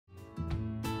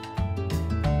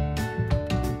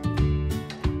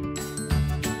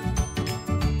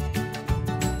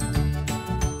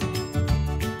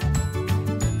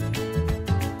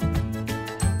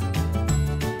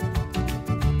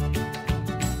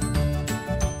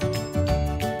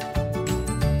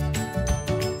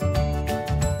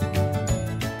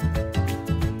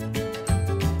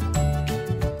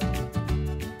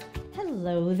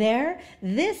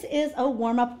This is a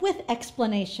warm-up with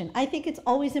explanation. I think it's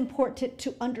always important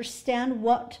to understand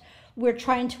what we're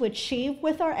trying to achieve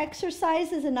with our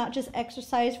exercises and not just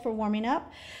exercise for warming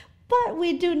up. But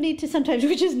we do need to, sometimes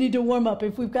we just need to warm up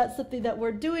if we've got something that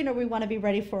we're doing or we want to be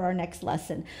ready for our next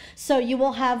lesson. So you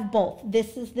will have both.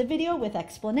 This is the video with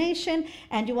explanation,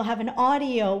 and you will have an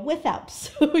audio without,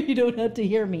 so you don't have to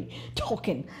hear me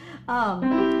talking.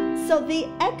 So the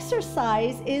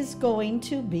exercise is going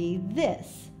to be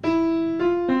this.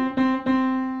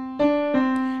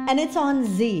 And it's on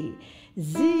Z.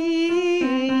 Z.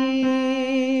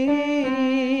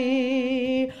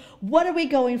 What are we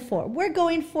going for? We're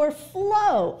going for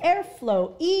flow,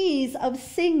 airflow, ease of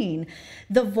singing.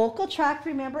 The vocal tract,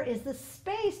 remember, is the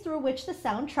space through which the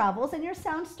sound travels, and your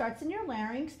sound starts in your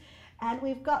larynx. And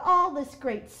we've got all this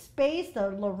great space, the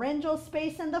laryngeal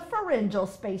space and the pharyngeal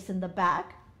space in the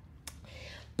back.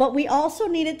 But we also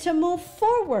need it to move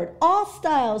forward. All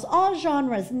styles, all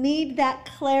genres need that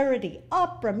clarity.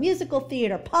 Opera, musical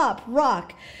theater, pop,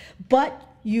 rock. But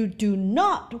you do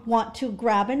not want to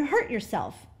grab and hurt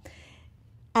yourself.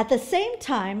 At the same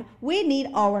time, we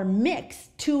need our mix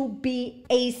to be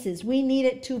aces. We need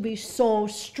it to be so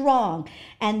strong.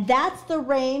 And that's the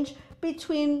range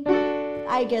between,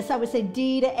 I guess I would say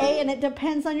D to A, and it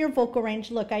depends on your vocal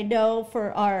range. Look, I know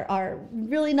for our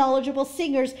really knowledgeable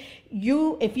singers,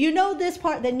 if you know this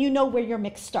part, then you know where your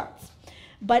mix starts.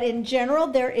 But in general,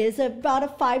 there is about a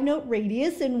 5-note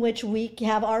radius in which we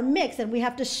have our mix, and we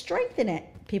have to strengthen it.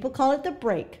 People call it the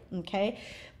break, okay?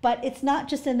 But it's not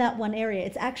just in that one area.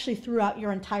 It's actually throughout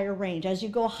your entire range. As you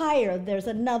go higher, there's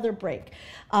another break.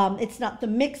 It's not the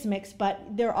mix, but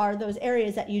there are those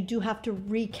areas that you do have to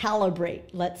recalibrate,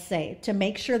 let's say, to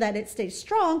make sure that it stays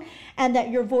strong and that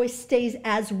your voice stays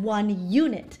as one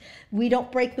unit. We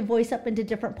don't break the voice up into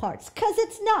different parts because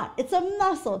it's not. It's a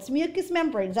muscle. It's mucous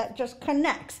membranes that just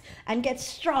connects and gets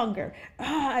stronger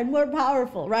and more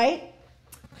powerful, right?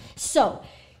 So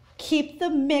keep the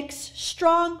mix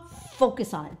strong.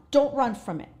 Focus on it. Don't run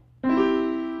from it.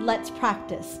 Let's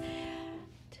practice.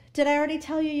 Did I already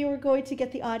tell you were going to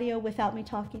get the audio without me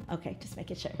talking? Okay, just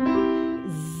making sure.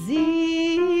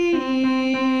 Z.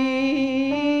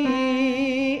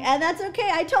 And that's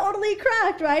okay. I totally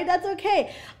cracked, right? That's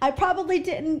okay. I probably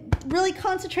didn't really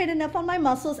concentrate enough on my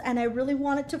muscles, and I really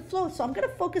want it to flow. So I'm going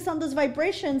to focus on those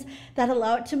vibrations that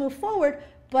allow it to move forward,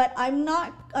 but I'm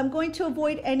going to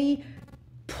avoid any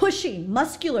pushing,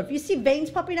 muscular. If you see veins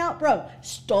popping out, bro,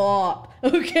 stop,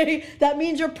 okay? That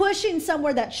means you're pushing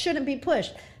somewhere that shouldn't be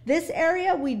pushed. This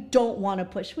area, we don't want to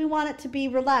push. We want it to be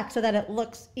relaxed so that it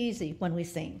looks easy when we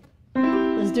sing.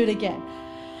 Let's do it again.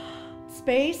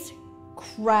 Space,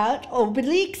 crouch,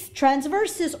 obliques,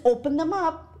 transverses, open them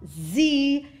up.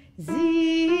 Z, Z,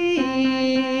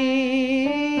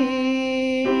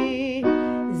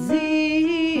 Z.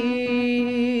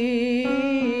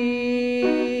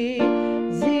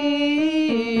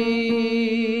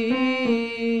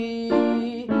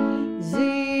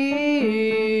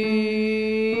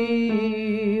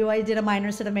 I did a minor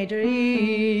instead of major.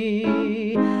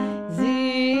 E, Z,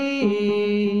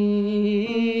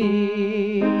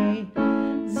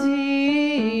 Z, Z,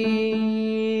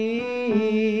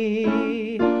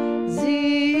 Z,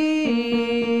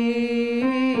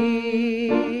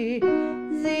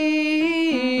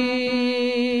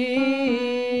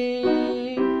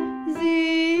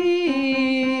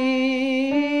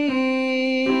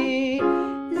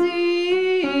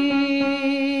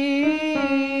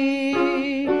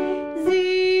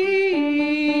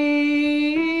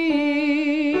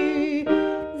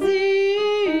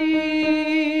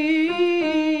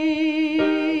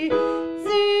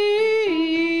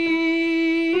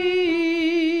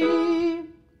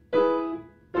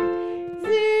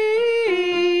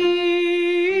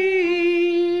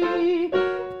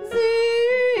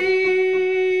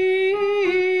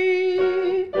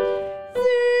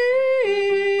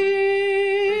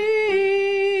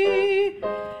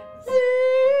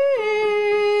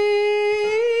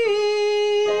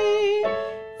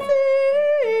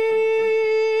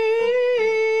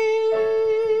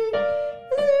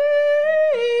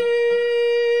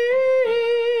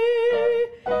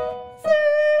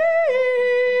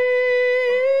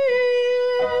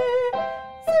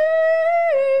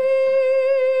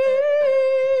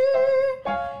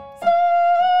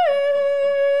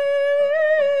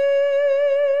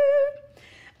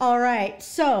 All right,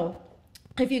 so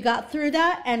if you got through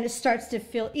that and it starts to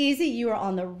feel easy, you are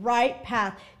on the right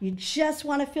path. You just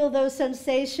want to feel those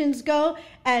sensations go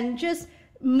and just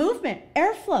movement,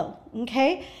 airflow,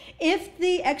 okay? If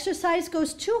the exercise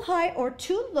goes too high or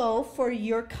too low for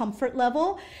your comfort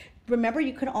level, remember,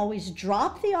 you can always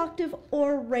drop the octave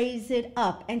or raise it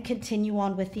up and continue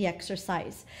on with the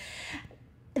exercise.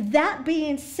 That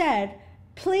being said,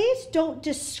 please don't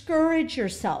discourage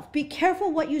yourself. Be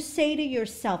careful what you say to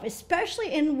yourself,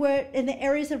 especially in the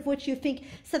areas of which you think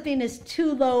something is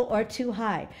too low or too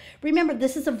high. Remember,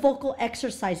 this is a vocal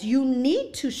exercise. You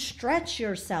need to stretch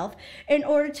yourself in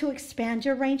order to expand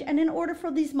your range and in order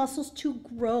for these muscles to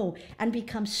grow and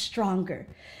become stronger.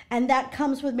 And that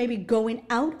comes with maybe going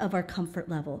out of our comfort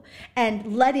level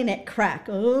and letting it crack.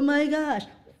 Oh my gosh.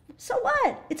 So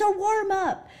what? It's a warm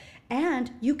up.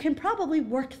 And you can probably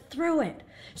work through it.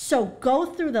 So go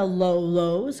through the low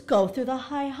lows, go through the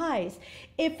high highs.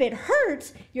 If it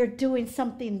hurts, you're doing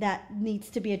something that needs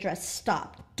to be addressed.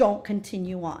 Stop. Don't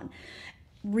continue on.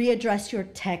 Readdress your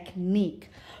technique.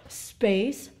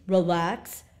 Space,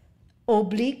 relax,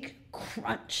 oblique,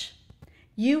 crunch.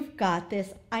 You've got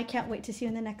this. I can't wait to see you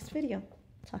in the next video.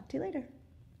 Talk to you later.